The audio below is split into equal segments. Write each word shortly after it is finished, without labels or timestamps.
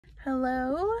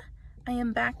Hello, I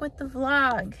am back with the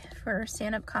vlog for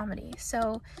stand-up comedy.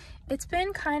 So it's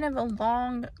been kind of a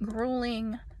long,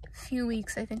 grueling few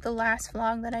weeks. I think the last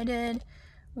vlog that I did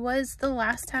was the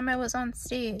last time I was on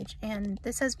stage, and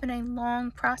this has been a long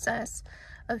process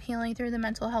of healing through the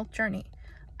mental health journey.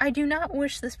 I do not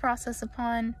wish this process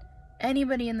upon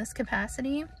anybody in this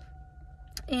capacity,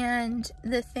 and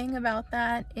the thing about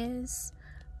that is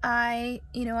I've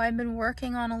been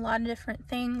working on a lot of different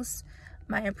things.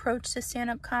 My approach to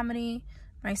stand-up comedy,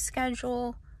 my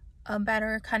schedule, a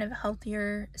better kind of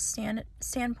healthier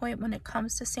standpoint when it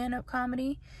comes to stand-up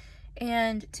comedy.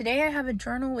 And today I have a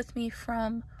journal with me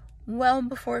from well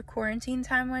before quarantine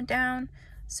time went down.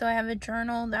 So I have a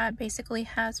journal that basically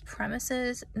has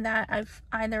premises that I've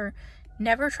either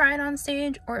never tried on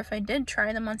stage, or if I did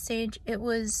try them on stage, it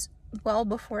was well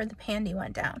before the pandy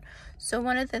went down. So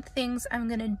one of the things I'm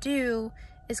gonna do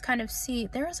is kind of see,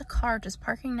 there is a car just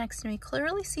parking next to me,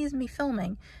 clearly sees me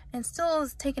filming and still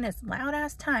is taking its loud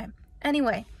ass time.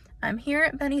 Anyway, I'm here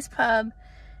at Benny's Pub.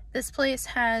 This place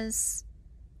has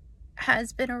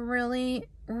been a really,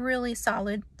 really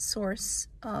solid source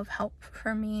of help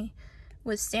for me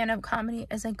with stand-up comedy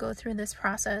as I go through this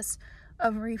process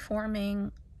of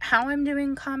reforming how I'm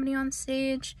doing comedy on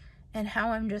stage and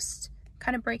how I'm just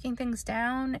kind of breaking things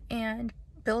down and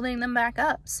building them back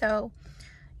up. So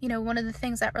one of the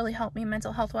things that really helped me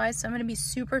mental health wise, so I'm going to be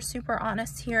super, super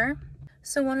honest here.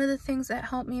 So one of the things that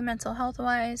helped me mental health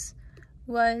wise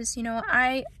was,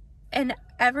 and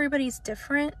everybody's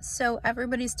different. So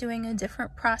everybody's doing a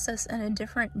different process and a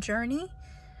different journey.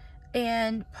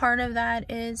 And part of that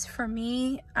is, for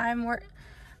me, I'm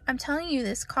telling you,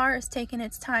 this car is taking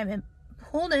its time. It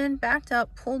pulled in, backed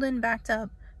up, pulled in, backed up.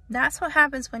 That's what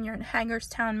happens when you're in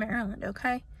Hagerstown, Maryland,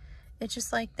 okay? It's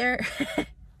just like they're...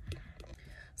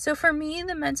 So for me,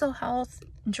 the mental health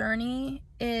journey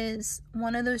is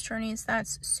one of those journeys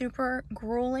that's super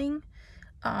grueling.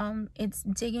 It's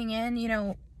digging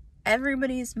in,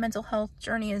 everybody's mental health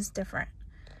journey is different.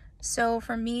 So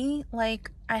for me,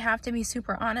 I have to be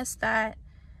super honest that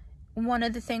one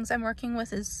of the things I'm working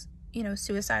with is,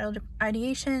 suicidal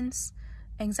ideations,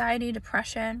 anxiety,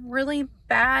 depression, really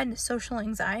bad social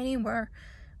anxiety, where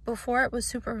before it was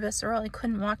super visceral. I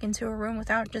couldn't walk into a room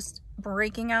without just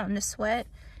breaking out into sweat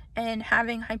and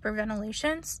having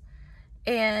hyperventilations,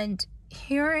 and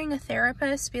hearing a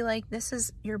therapist be like, this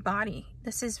is your body,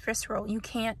 this is visceral, you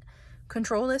can't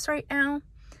control this right now.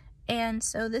 And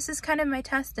so this is kind of my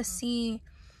test to see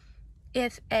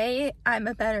if I'm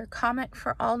a better comic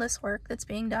for all this work that's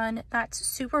being done that's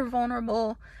super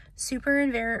vulnerable, super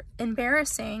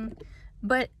embarrassing,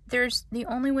 but there's the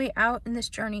only way out in this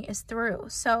journey is through.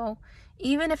 So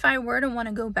even if I were to want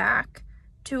to go back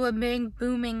to a big,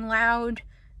 booming, loud,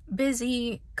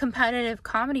 busy, competitive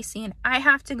comedy scene, I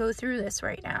have to go through this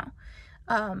right now.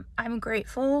 I'm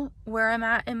grateful where I'm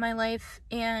at in my life,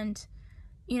 and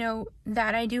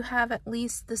that I do have at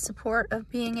least the support of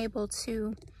being able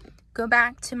to go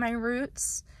back to my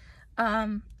roots.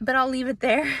 But I'll leave it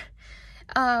there.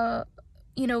 But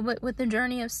with the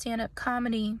journey of stand-up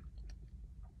comedy,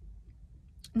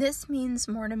 this means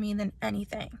more to me than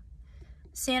anything.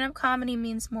 Stand-up comedy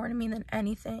means more to me than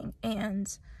anything.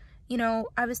 And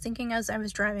I was thinking as I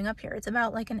was driving up here, it's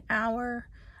about like an hour.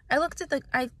 I looked at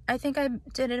I think I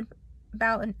did it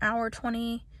about an hour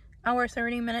 20, hour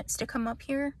 30 minutes to come up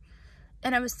here.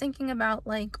 And I was thinking about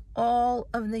all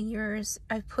of the years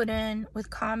I've put in with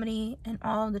comedy and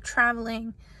all the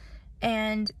traveling.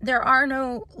 And there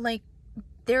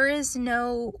is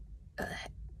no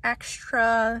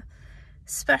extra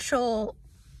special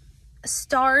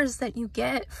stars that you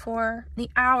get for the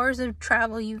hours of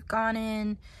travel you've gone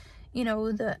in. I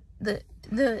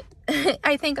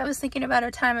think I was thinking about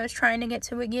a time I was trying to get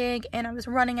to a gig and I was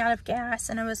running out of gas,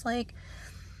 and I was like,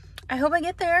 I hope I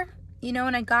get there,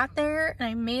 and I got there and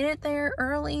I made it there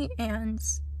early. And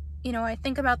I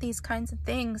think about these kinds of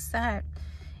things, that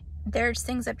there's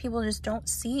things that people just don't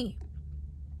see.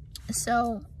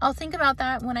 So I'll think about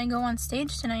that when I go on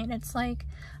stage tonight. It's like,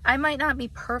 I might not be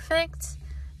perfect,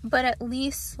 but at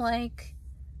least I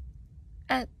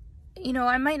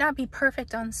might not be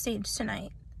perfect on stage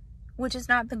tonight, which is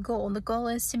not the goal. The goal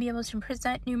is to be able to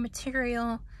present new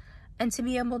material and to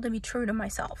be able to be true to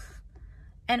myself.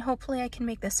 And hopefully I can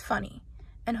make this funny.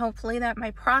 And hopefully that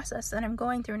my process that I'm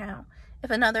going through now,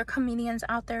 if another comedian's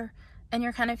out there and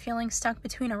you're kind of feeling stuck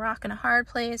between a rock and a hard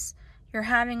place, you're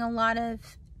having a lot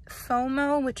of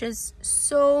FOMO, which is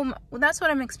that's what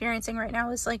I'm experiencing right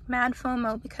now, is mad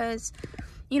FOMO, because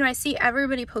I see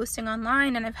everybody posting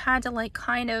online, and I've had to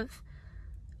kind of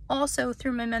also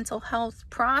through my mental health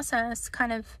process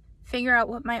kind of figure out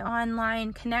what my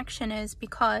online connection is,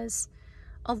 because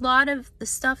a lot of the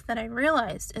stuff that I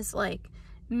realized is like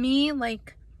me,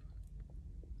 like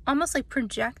almost like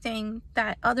projecting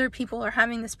that other people are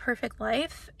having this perfect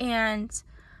life, and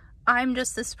I'm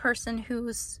just this person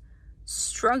who's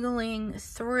struggling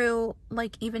through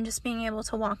like even just being able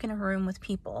to walk in a room with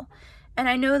people. And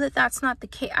I know that that's not the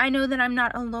case. I know that I'm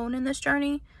not alone in this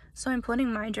journey, so I'm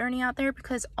putting my journey out there,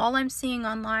 because all I'm seeing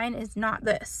online is not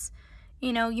this.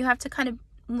 You know, you have to kind of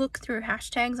look through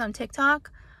hashtags on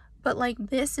TikTok, but like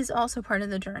this is also part of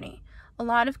the journey. A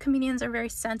lot of comedians are very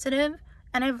sensitive,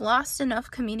 and I've lost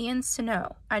enough comedians to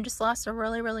know. I just lost a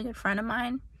really, really good friend of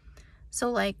mine.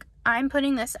 So like I'm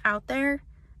putting this out there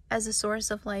as a source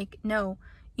of like, no,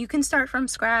 you can start from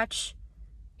scratch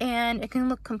and it can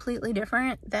look completely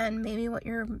different than maybe what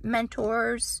your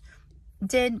mentors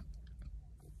did,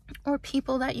 or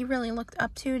people that you really looked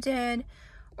up to did,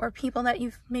 or people that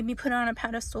you've maybe put on a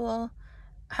pedestal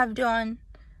have done.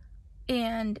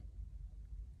 And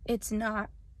it's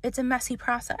a messy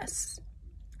process.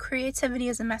 Creativity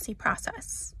is a messy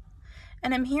process.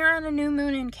 And I'm here on a new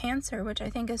moon in Cancer, which I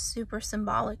think is super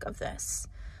symbolic of this.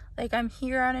 Like I'm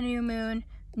here on a new moon,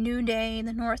 new day,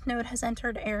 the North Node has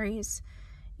entered Aries,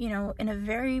 you know, in a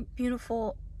very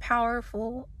beautiful,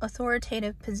 powerful,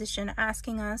 authoritative position,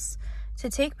 asking us to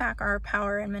take back our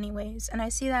power in many ways. And I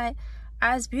see that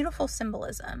as beautiful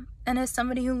symbolism. And as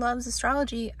somebody who loves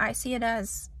astrology, I see it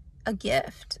as a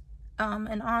gift,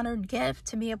 an honored gift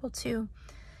to be able to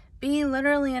be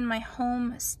literally in my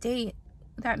home state.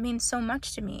 That means so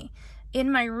much to me.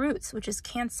 In my roots, which is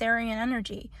Cancerian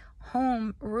energy,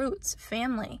 home, roots,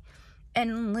 family,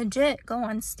 and legit go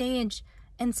on stage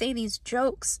and say these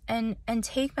jokes and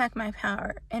take back my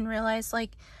power and realize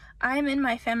like I'm in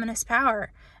my feminist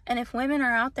power. And if women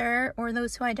are out there, or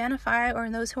those who identify, or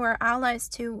those who are allies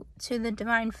to the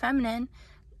divine feminine,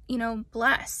 you know,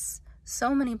 bless.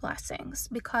 So many blessings,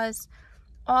 because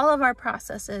all of our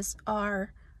processes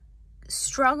are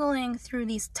struggling through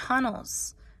these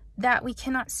tunnels that we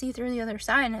cannot see through the other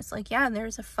side. And it's like, yeah,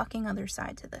 there's a fucking other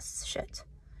side to this shit.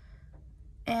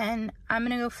 And I'm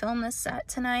gonna go film this set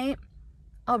tonight.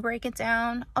 I'll break it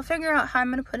down. I'll figure out how I'm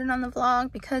gonna put it on the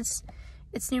vlog, because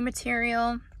it's new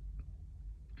material.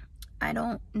 I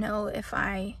don't know if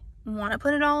I want to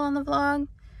put it all on the vlog,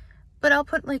 but I'll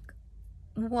put like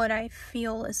what I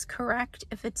feel is correct,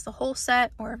 if it's the whole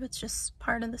set or if it's just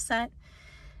part of the set.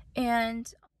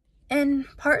 And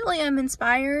partly I'm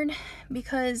inspired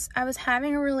because I was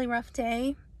having a really rough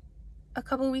day a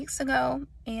couple weeks ago,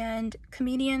 and a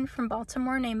comedian from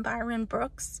Baltimore named Byron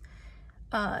Brooks,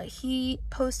 he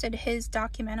posted his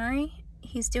documentary.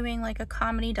 He's doing like a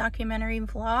comedy documentary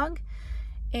vlog,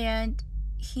 and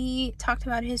he talked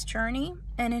about his journey.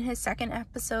 And in his second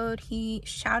episode, he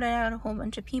shouted out a whole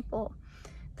bunch of people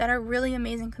that are really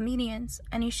amazing comedians,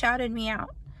 and he shouted me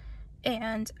out.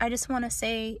 And I just want to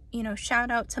say, you know,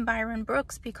 shout out to Byron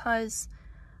Brooks, because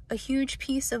a huge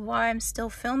piece of why I'm still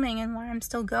filming and why I'm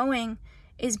still going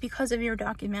is because of your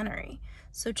documentary.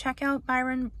 So check out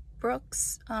Byron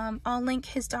Brooks. I'll link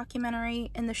his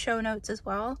documentary in the show notes as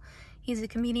well. He's a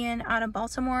comedian out of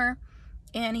Baltimore,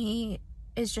 and he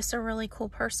is just a really cool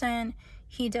person.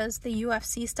 He does the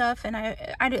UFC stuff, and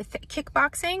I do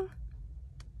kickboxing.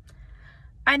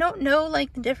 I don't know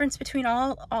like the difference between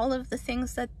all of the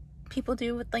things that people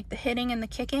do with like the hitting and the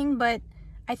kicking, but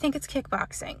I think it's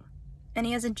kickboxing. And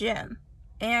he has a gym,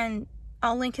 and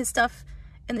I'll link his stuff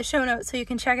in the show notes so you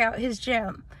can check out his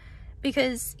gym,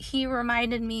 because he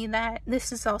reminded me that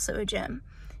this is also a gym.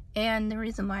 And the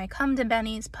reason why I come to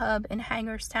Benny's Pub in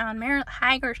Hagerstown,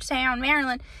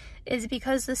 Maryland is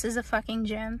because this is a fucking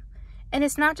gym. And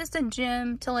it's not just a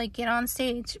gym to like get on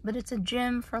stage, but it's a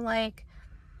gym for like,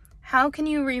 how can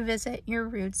you revisit your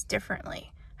roots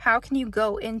differently? How can you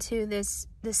go into this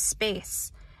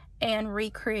space and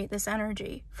recreate this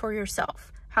energy for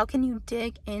yourself? How can you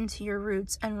dig into your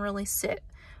roots and really sit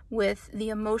with the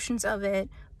emotions of it,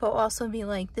 but also be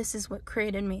like, this is what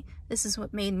created me, this is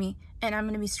what made me, and I'm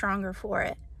going to be stronger for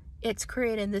it. It's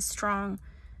created this strong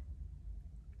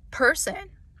person.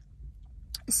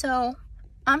 So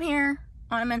I'm here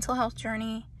on a mental health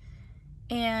journey,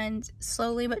 and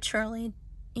slowly but surely,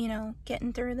 you know,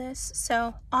 getting through this.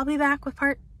 So I'll be back with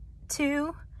part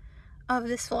 2 of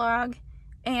this vlog,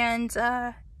 and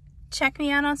check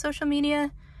me out on social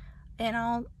media, and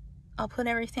I'll put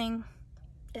everything,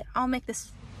 I'll make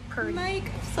this pretty. Mike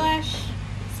 /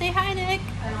 say hi, Nick.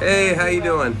 Hey, how you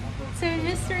doing? So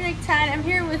Mr. Nick Todd, I'm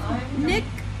here with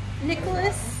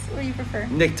Nicholas. What do you prefer?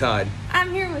 Nick Todd.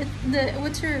 I'm here with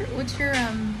what's your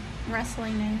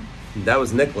wrestling name? That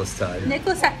was Nicholas Todd.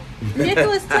 Nicholas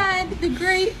Todd, the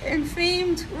great and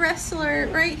famed wrestler,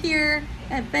 right here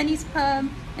at Benny's Pub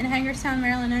in Hagerstown,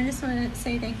 Maryland. I just want to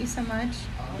say thank you so much.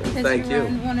 Thank you.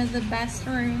 Run one of the best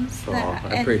rooms.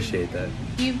 I appreciate that.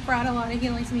 You've brought a lot of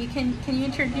healing to me. Can you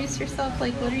introduce yourself?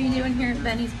 Like, what are you doing here at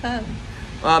Benny's Pub?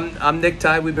 I'm Nick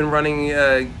Tide. We've been running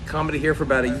comedy here for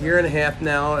about 1.5 years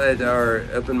now at our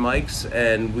open mics,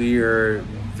 and we are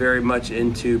very much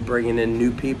into bringing in new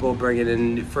people, bringing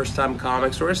in first-time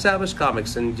comics or established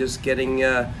comics, and just giving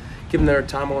them their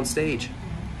time on stage.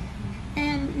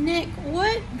 And Nick,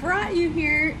 what brought you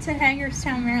here to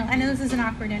Hagerstown, Maryland? I know this is an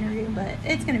awkward interview, but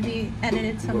it's going to be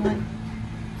edited somewhat.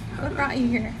 What brought you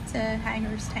here to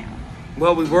Hagerstown?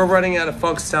 Well, we were running out of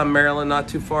Funkstown, Maryland, not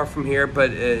too far from here,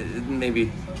 but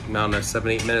maybe, I don't know,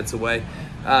 7-8 minutes away.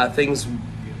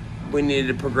 We needed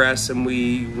to progress, and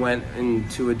we went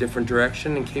into a different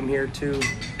direction and came here to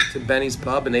Benny's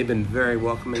Pub, and they've been very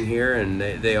welcoming here, and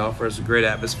they offer us a great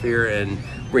atmosphere and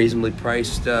reasonably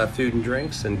priced food and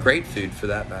drinks, and great food for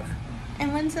that matter.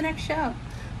 And when's the next show?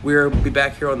 We'll be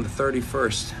back here on the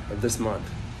 31st of this month.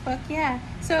 Fuck yeah.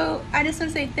 So I just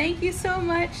want to say thank you so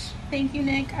much. Thank you,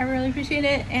 Nick. I really appreciate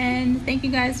it. And thank you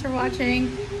guys for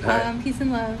watching. Right. Peace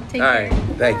and love. Take All care.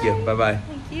 right. Thank you. Bye-bye.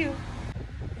 Thank you.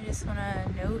 I just want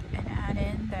to note and add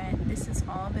in that this has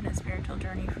all been a spiritual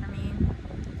journey for me.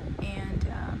 And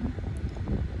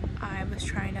I was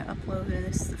trying to upload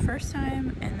this the first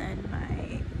time, and then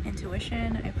my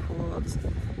intuition, I pulled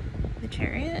the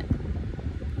Chariot,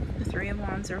 the Three of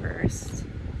Wands reversed,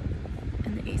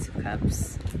 and the Ace of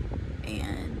Cups,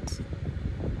 and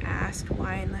asked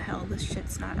why in the hell this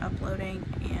shit's not uploading,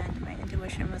 and my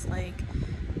intuition was like,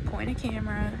 point a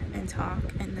camera and talk,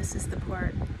 and this is the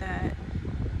part that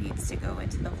needs to go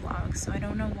into the vlog. So I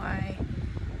don't know why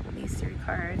these 3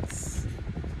 cards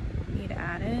need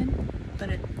added, but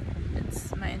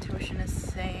it's my intuition is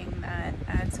saying that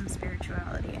add some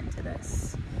spirituality into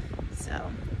this.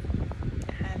 So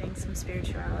adding some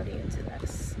spirituality into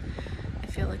this. I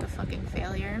feel like a fucking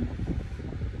failure.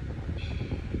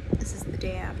 This is the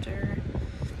day after.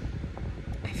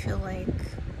 I feel like,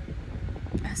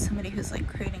 as somebody who's like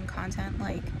creating content,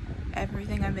 like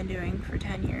everything I've been doing for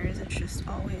 10 years, it's just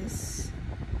always,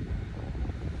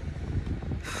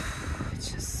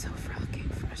 it's just so fucking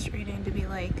frustrating to be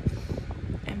like,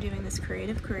 I'm doing this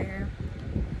creative career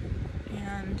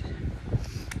and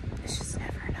it's just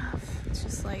never enough. It's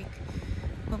just like,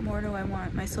 what more do I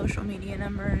want? My social media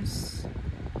numbers.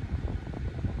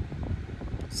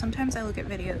 Sometimes I look at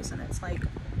videos and it's like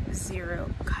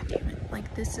 0. God damn it.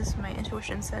 Like, this is my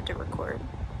intuition said to record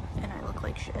and I look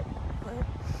like shit. But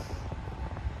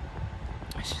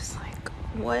it's just like,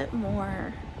 what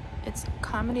more?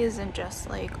 Comedy isn't just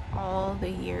like all the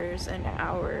years and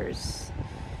hours.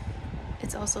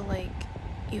 It's also like,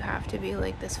 you have to be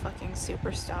like this fucking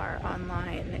superstar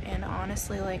online. And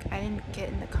honestly, like, I didn't get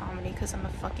into comedy because I'm a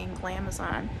fucking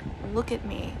glamazon. Look at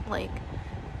me. Like,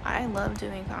 I love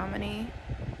doing comedy,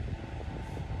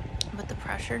 but the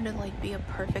pressure to like be a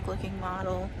perfect looking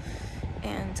model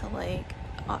and to like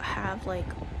have like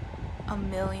 1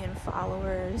 million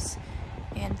followers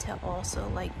and to also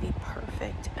like be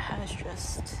perfect has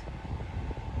just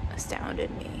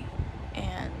astounded me.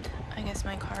 And I guess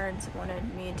my cards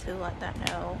wanted me to let that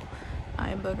know.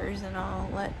 Eye boogers and all,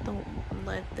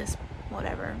 let this,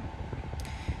 whatever.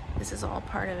 This is all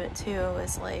part of it too,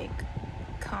 is like,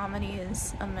 comedy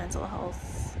is a mental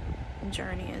health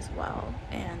journey as well,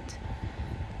 and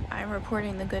I'm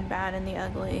reporting the good, bad, and the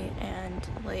ugly, and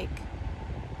like,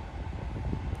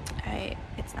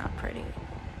 it's not pretty.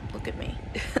 Look at me.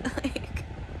 Like,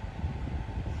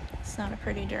 it's not a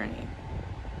pretty journey.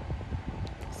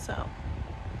 So,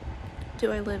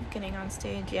 do I live getting on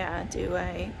stage? Yeah. Do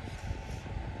I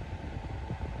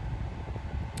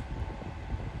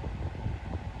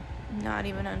not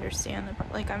even understand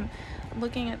like, I'm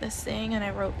looking at this thing and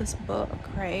I wrote this book,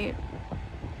 right?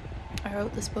 I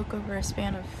wrote this book over a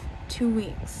span of 2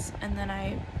 weeks, and then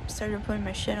I started putting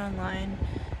my shit online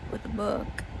with the book,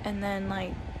 and then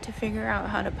like, to figure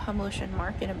out how to publish and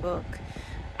market a book,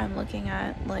 I'm looking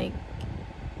at like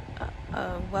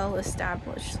a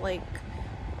well-established like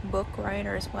book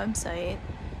writer's website,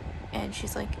 and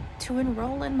she's like, to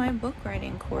enroll in my book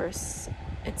writing course,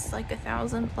 it's like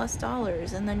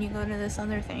 $1,000+, and then you go to this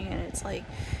other thing and it's like,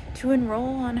 to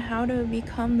enroll on how to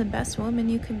become the best woman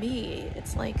you can be,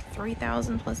 it's like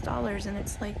 $3,000+, and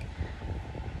it's like,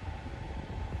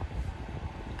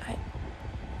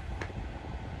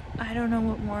 I don't know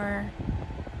what more.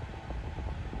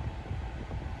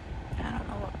 I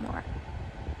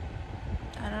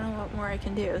don't know what more I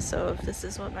can do. So if this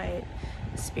is what my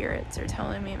spirits are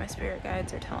telling me, my spirit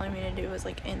guides are telling me to do is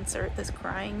like insert this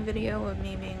crying video of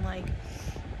me being like,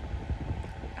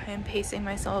 I am pacing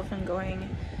myself and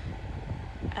going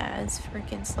as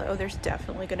freaking slow. Oh, there's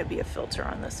definitely going to be a filter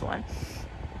on this one.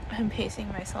 I'm pacing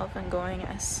myself and going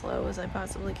as slow as I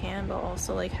possibly can, but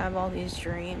also like have all these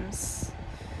dreams.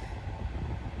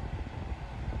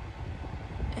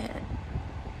 And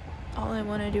all I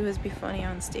want to do is be funny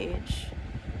on stage.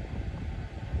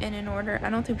 And in order, I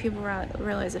don't think people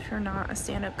realize, if you're not a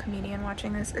stand-up comedian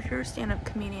watching this, if you're a stand-up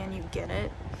comedian, you get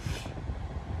it.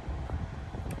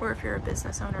 Or if you're a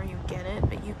business owner, you get it,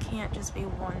 but you can't just be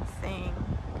one thing.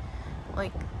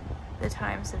 Like, the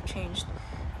times have changed.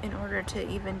 In order to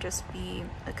even just be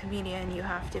a comedian, you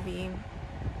have to have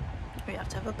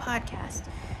a podcast,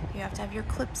 you have to have your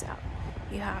clips out,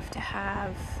 you have to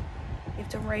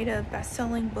write a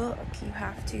best-selling book,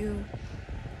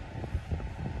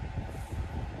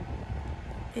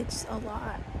 it's a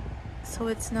lot. So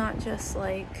it's not just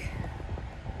like,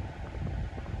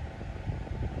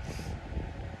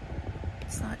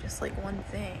 one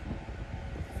thing.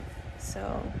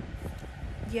 So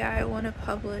yeah, I really want to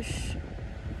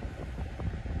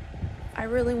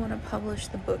publish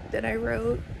the book that I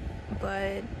wrote,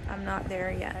 but I'm not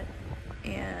there yet.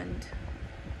 And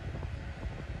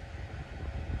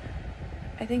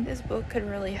I think this book could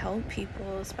really help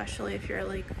people, especially if you're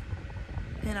like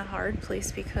in a hard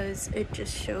place, because it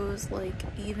just shows, like,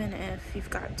 even if you've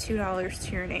got $2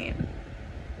 to your name,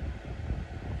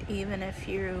 even if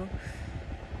you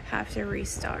have to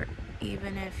restart,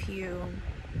 even if you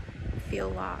feel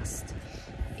lost,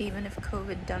 even if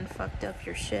COVID done fucked up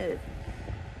your shit,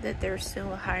 that there's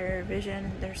still a higher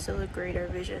vision, there's still a greater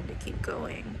vision to keep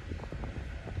going.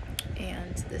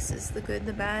 And this is the good,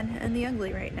 the bad, and the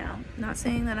ugly right now. Not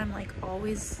saying that I'm like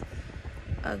always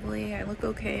ugly. I look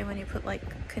okay when you put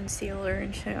like concealer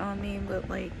and shit on me, but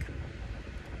like,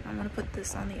 I'm gonna put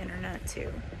this on the internet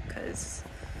too, because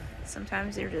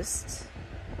sometimes you're just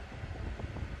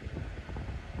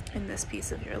in this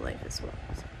piece of your life as well.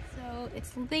 So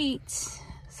it's late,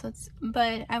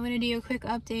 but I want to do a quick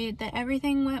update that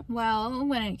everything went well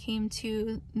when it came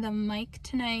to the mic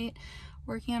tonight,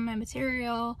 working on my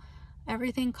material.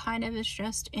 Everything kind of is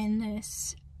just in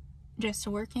this, just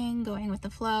working, going with the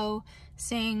flow,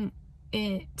 staying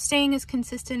as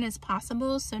consistent as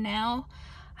possible. So now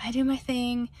I do my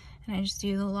thing and I just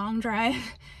do the long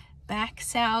drive back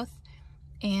south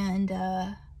and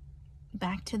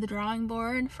back to the drawing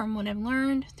board from what I've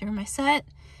learned through my set.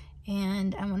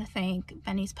 And I want to thank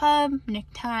Benny's Pub, Nick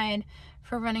Tide,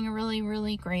 for running a really,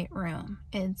 really great room.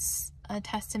 It's a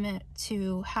testament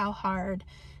to how hard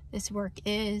this work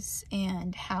is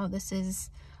and how this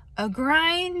is a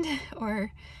grind,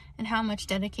 and how much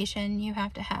dedication you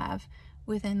have to have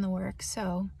within the work.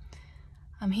 So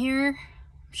I'm here,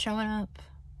 showing up,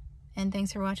 and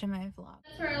thanks for watching my vlog.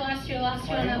 That's where I lost you. I lost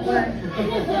you on that word.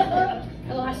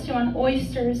 I lost you on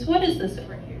oysters. What is this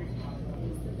over here?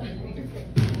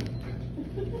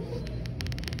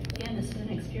 Again, this is an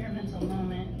experimental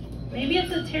moment. Maybe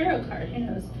it's a tarot card, who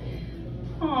knows?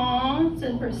 Aww, it's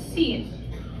a receipt.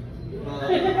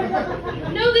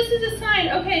 No, this is a sign.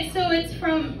 Okay, so it's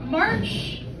from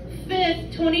March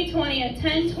 5th, 2020 at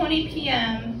 10:20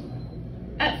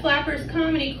 p.m. at Flappers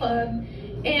Comedy Club.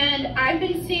 And I've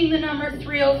been seeing the number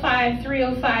 305,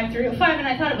 305, 305, and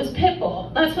I thought it was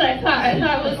Pitbull. That's what I thought. I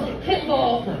thought it was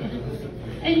Pitbull.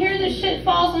 And here the shit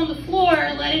falls on the floor,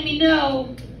 letting me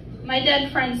know my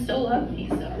dead friends still love me.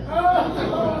 So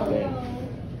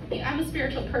I'm a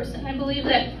spiritual person. I believe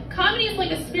that comedy is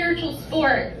like a spiritual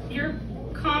sport. Your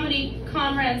comedy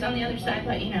comrades on the other side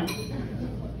let you know.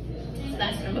 So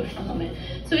that's an emotional moment.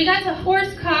 So we got to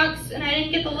horse cocks, and I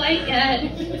didn't get the light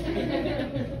yet.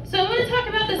 So I want to talk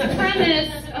about this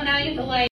premise. Oh, now I get the light.